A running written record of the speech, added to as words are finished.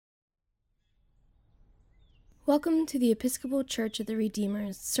Welcome to the Episcopal Church of the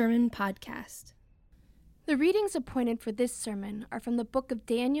Redeemer's Sermon Podcast. The readings appointed for this sermon are from the book of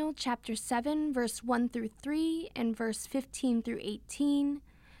Daniel, chapter 7, verse 1 through 3, and verse 15 through 18,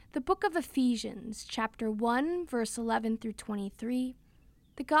 the book of Ephesians, chapter 1, verse 11 through 23,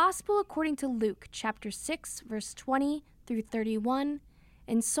 the Gospel according to Luke, chapter 6, verse 20 through 31,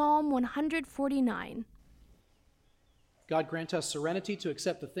 and Psalm 149. God grant us serenity to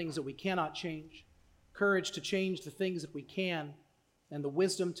accept the things that we cannot change, courage to change the things that we can, and the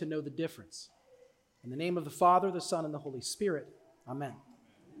wisdom to know the difference. In the name of the Father, the Son, and the Holy Spirit, Amen.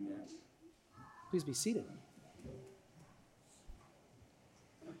 Please be seated.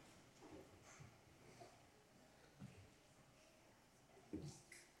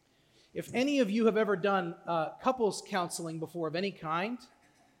 If any of you have ever done couples counseling before of any kind,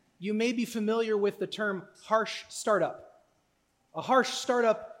 you may be familiar with the term harsh startup. A harsh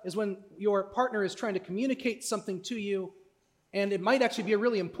startup is when your partner is trying to communicate something to you, and it might actually be a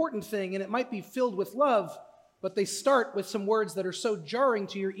really important thing, and it might be filled with love, but they start with some words that are so jarring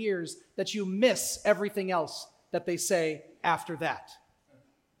to your ears that you miss everything else that they say after that.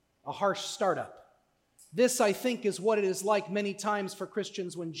 A harsh startup. This, I think, is what it is like many times for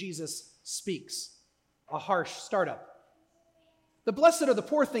Christians when Jesus speaks. A harsh startup. The blessed or the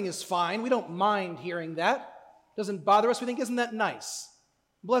poor thing is fine. We don't mind hearing that. Doesn't bother us. We think, isn't that nice?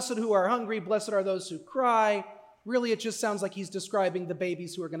 Blessed who are hungry, blessed are those who cry. Really, it just sounds like he's describing the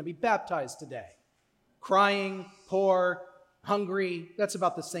babies who are going to be baptized today. Crying, poor, hungry, that's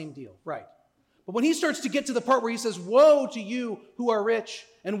about the same deal, right? But when he starts to get to the part where he says, woe to you who are rich,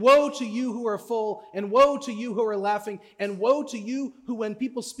 and woe to you who are full, and woe to you who are laughing, and woe to you who, when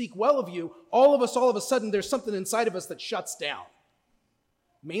people speak well of you, all of a sudden, there's something inside of us that shuts down.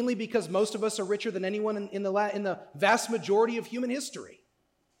 Mainly because most of us are richer than anyone in the vast majority of human history.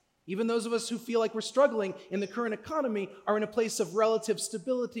 Even those of us who feel like we're struggling in the current economy are in a place of relative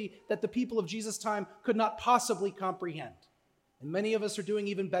stability that the people of Jesus' time could not possibly comprehend. And many of us are doing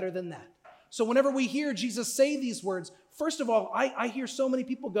even better than that. So whenever we hear Jesus say these words, first of all, I hear so many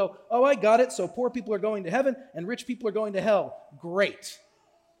people go, oh, I got it, so poor people are going to heaven and rich people are going to hell. Great.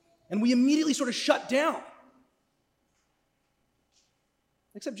 And we immediately sort of shut down.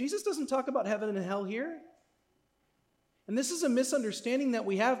 Except Jesus doesn't talk about heaven and hell here. And this is a misunderstanding that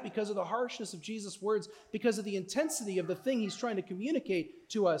we have because of the harshness of Jesus' words, because of the intensity of the thing he's trying to communicate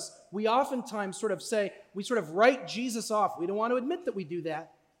to us. We oftentimes sort of write Jesus off. We don't want to admit that we do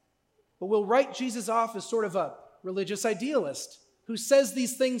that. But we'll write Jesus off as sort of a religious idealist who says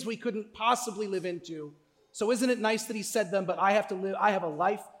these things we couldn't possibly live into. So isn't it nice that he said them, but I have a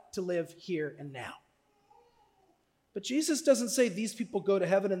life to live here and now. But Jesus doesn't say these people go to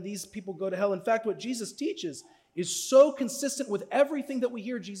heaven and these people go to hell. In fact, what Jesus teaches is so consistent with everything that we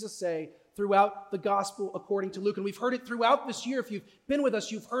hear Jesus say throughout the gospel according to Luke. And we've heard it throughout this year. If you've been with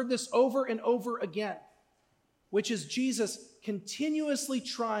us, you've heard this over and over again, which is Jesus continuously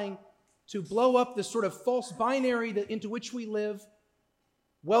trying to blow up this sort of false binary into which we live.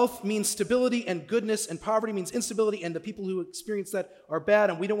 Wealth means stability and goodness, and poverty means instability, and the people who experience that are bad,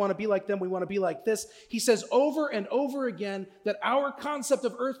 and we don't want to be like them, we want to be like this. He says over and over again that our concept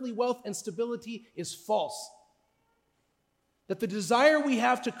of earthly wealth and stability is false. That the desire we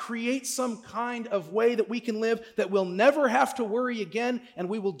have to create some kind of way that we can live, that we'll never have to worry again, and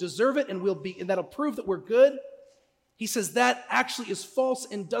we will deserve it, and that'll prove that we're good. He says that actually is false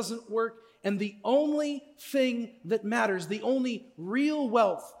and doesn't work. And the only thing that matters, the only real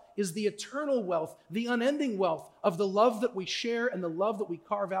wealth, is the eternal wealth, the unending wealth of the love that we share and the love that we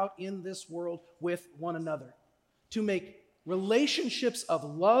carve out in this world with one another. To make relationships of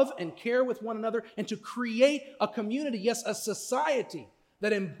love and care with one another, and to create a community, yes, a society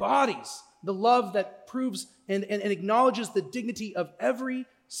that embodies the love that proves and acknowledges the dignity of every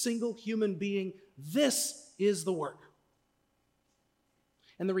single human being. This is the work.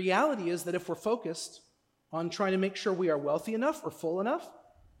 And the reality is that if we're focused on trying to make sure we are wealthy enough or full enough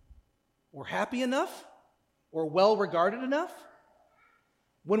or happy enough or well-regarded enough,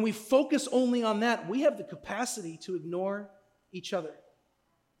 when we focus only on that, we have the capacity to ignore each other.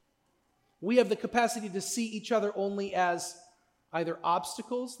 We have the capacity to see each other only as either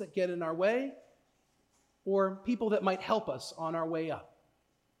obstacles that get in our way or people that might help us on our way up.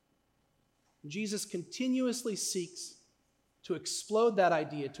 Jesus continuously seeks to explode that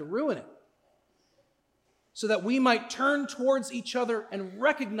idea, to ruin it, so that we might turn towards each other and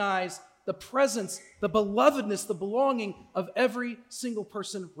recognize the presence, the belovedness, the belonging of every single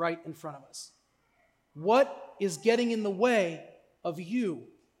person right in front of us. What is getting in the way of you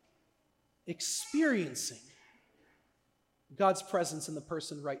experiencing God's presence in the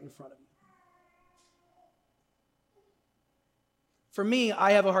person right in front of you? For me,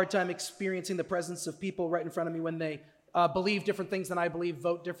 I have a hard time experiencing the presence of people right in front of me when they believe different things than I believe,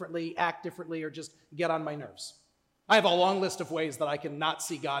 vote differently, act differently, or just get on my nerves. I have a long list of ways that I can not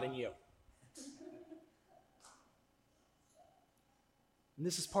see God in you. And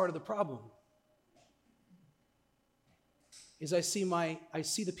this is part of the problem. Is I see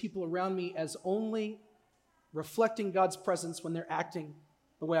the people around me as only reflecting God's presence when they're acting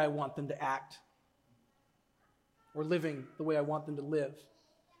the way I want them to act, or living the way I want them to live.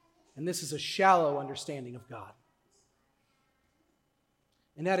 And this is a shallow understanding of God.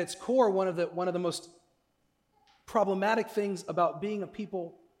 And at its core, one of the most problematic things about being a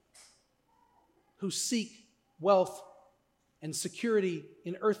people who seek wealth and security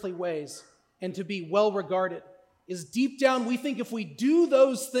in earthly ways and to be well regarded is deep down we think if we do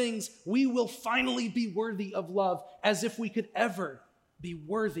those things, we will finally be worthy of love, as if we could ever be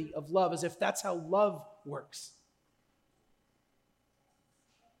worthy of love, as if that's how love works.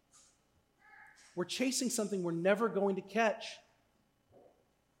 We're chasing something we're never going to catch,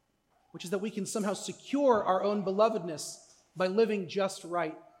 which is that we can somehow secure our own belovedness by living just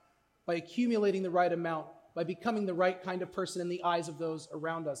right, by accumulating the right amount, by becoming the right kind of person in the eyes of those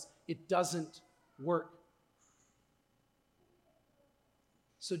around us. It doesn't work.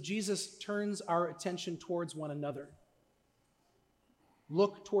 So Jesus turns our attention towards one another.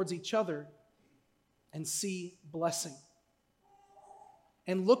 Look towards each other and see blessing.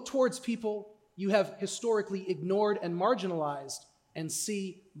 And look towards people you have historically ignored and marginalized and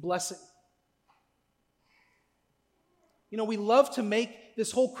see blessing. You know, we love to make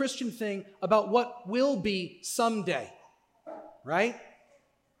this whole Christian thing about what will be someday, right?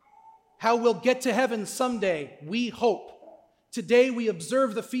 How we'll get to heaven someday, we hope. Today we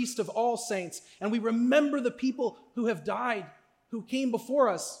observe the Feast of All Saints, and we remember the people who have died, who came before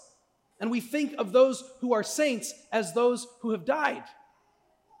us, and we think of those who are saints as those who have died.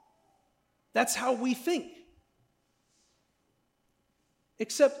 That's how we think.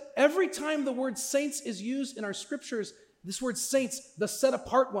 Except every time the word saints is used in our scriptures, this word saints, the set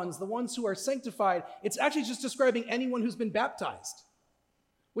apart ones, the ones who are sanctified, it's actually just describing anyone who's been baptized,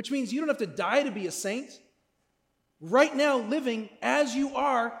 which means you don't have to die to be a saint. Right now, living as you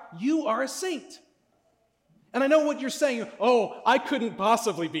are a saint. And I know what you're saying. Oh, I couldn't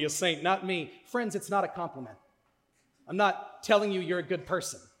possibly be a saint, not me. Friends, it's not a compliment. I'm not telling you you're a good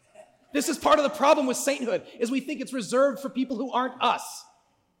person. This is part of the problem with sainthood, is we think it's reserved for people who aren't us.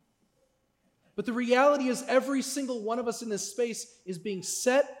 But the reality is every single one of us in this space is being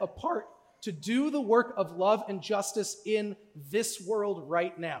set apart to do the work of love and justice in this world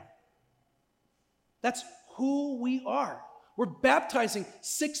right now. That's who we are. We're baptizing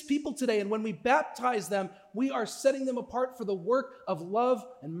 6 people today, and when we baptize them, we are setting them apart for the work of love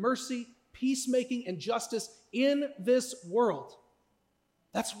and mercy, peacemaking and justice in this world.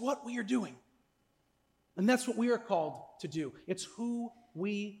 That's what we are doing. And that's what we are called to do. It's who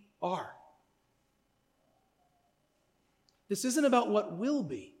we are. This isn't about what will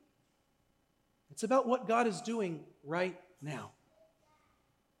be. It's about what God is doing right now.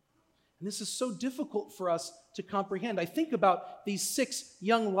 And this is so difficult for us to comprehend. I think about these 6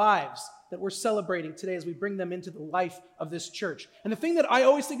 young lives that we're celebrating today as we bring them into the life of this church. And the thing that I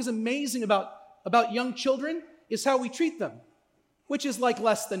always think is amazing about young children is how we treat them, which is like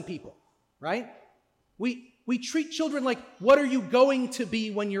less than people, right? We treat children like, what are you going to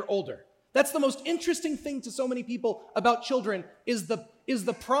be when you're older? That's the most interesting thing to so many people about children is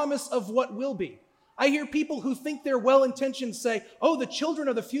the promise of what will be. I hear people who think they're well-intentioned say, oh, the children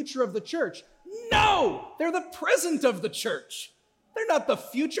are the future of the church. No, they're the present of the church. They're not the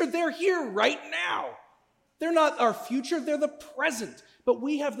future. They're here right now. They're not our future. They're the present. But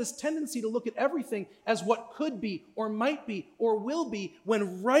we have this tendency to look at everything as what could be or might be or will be,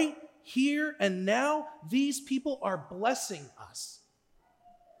 when right here and now, these people are blessing us.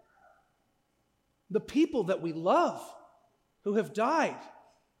 The people that we love, who have died,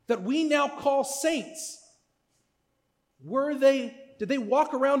 that we now call saints, did they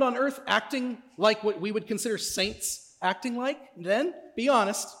walk around on earth acting like what we would consider saints acting like? Then, be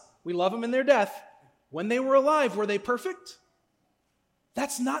honest, we love them in their death. When they were alive, were they perfect?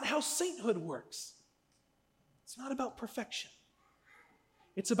 That's not how sainthood works. It's not about perfection.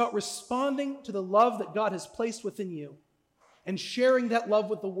 It's about responding to the love that God has placed within you and sharing that love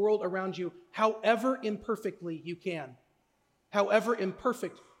with the world around you, however imperfectly you can, however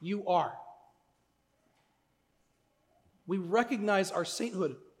imperfect you are. We recognize our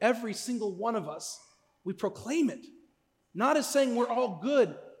sainthood, every single one of us. We proclaim it, not as saying we're all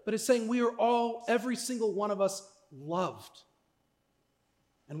good, but as saying we are all, every single one of us, loved.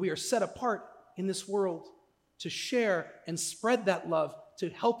 And we are set apart in this world to share and spread that love, to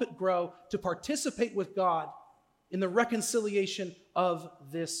help it grow, to participate with God in the reconciliation of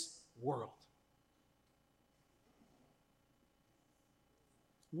this world.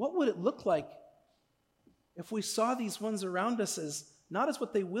 What would it look like if we saw these ones around us as not as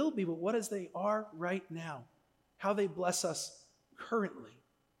what they will be, but what as they are right now? How they bless us currently.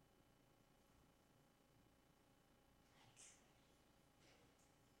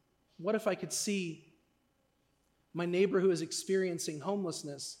 What if I could see my neighbor who is experiencing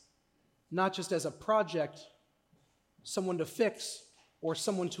homelessness not just as a project, someone to fix, or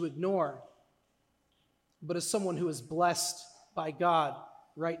someone to ignore, but as someone who is blessed by God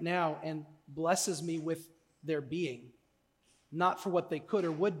right now and blesses me with their being, not for what they could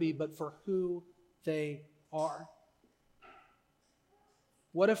or would be, but for who they are?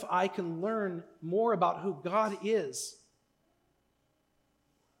 What if I can learn more about who God is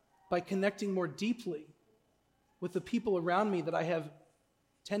by connecting more deeply with the people around me that I have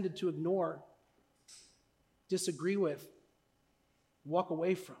tended to ignore, disagree with, walk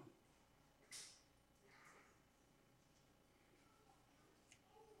away from?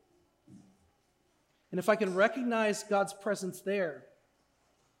 And if I can recognize God's presence there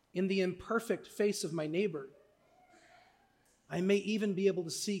in the imperfect face of my neighbor, I may even be able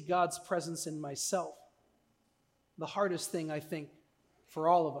to see God's presence in myself. The hardest thing, I think, for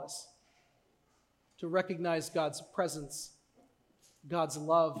all of us, to recognize God's presence, God's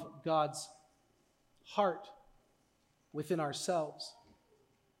love, God's heart within ourselves.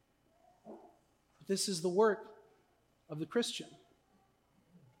 This is the work of the Christian.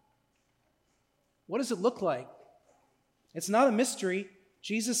 What does it look like? It's not a mystery.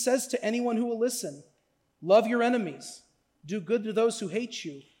 Jesus says to anyone who will listen, love your enemies, do good to those who hate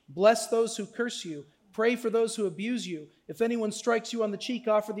you, bless those who curse you, pray for those who abuse you. If anyone strikes you on the cheek,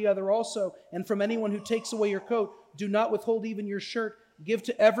 offer the other also. And from anyone who takes away your coat, do not withhold even your shirt. Give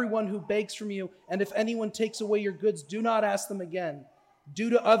to everyone who begs from you. And if anyone takes away your goods, do not ask them again. Do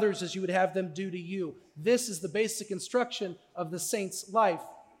to others as you would have them do to you. This is the basic instruction of the saint's life.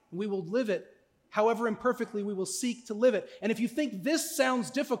 We will live it. However imperfectly, we will seek to live it. And if you think this sounds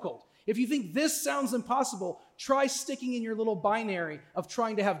difficult, if you think this sounds impossible, try sticking in your little binary of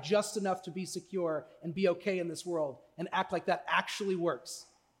trying to have just enough to be secure and be okay in this world and act like that actually works.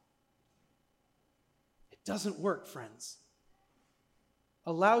 It doesn't work, friends.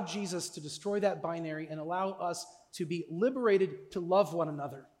 Allow Jesus to destroy that binary and allow us to be liberated to love one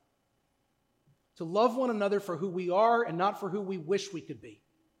another. To love one another for who we are and not for who we wish we could be.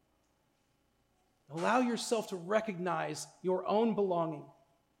 Allow yourself to recognize your own belonging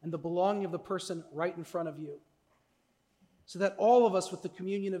and the belonging of the person right in front of you, so that all of us with the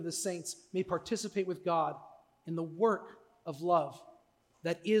communion of the saints may participate with God in the work of love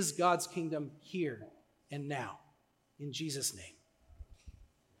that is God's kingdom here and now. In Jesus' name.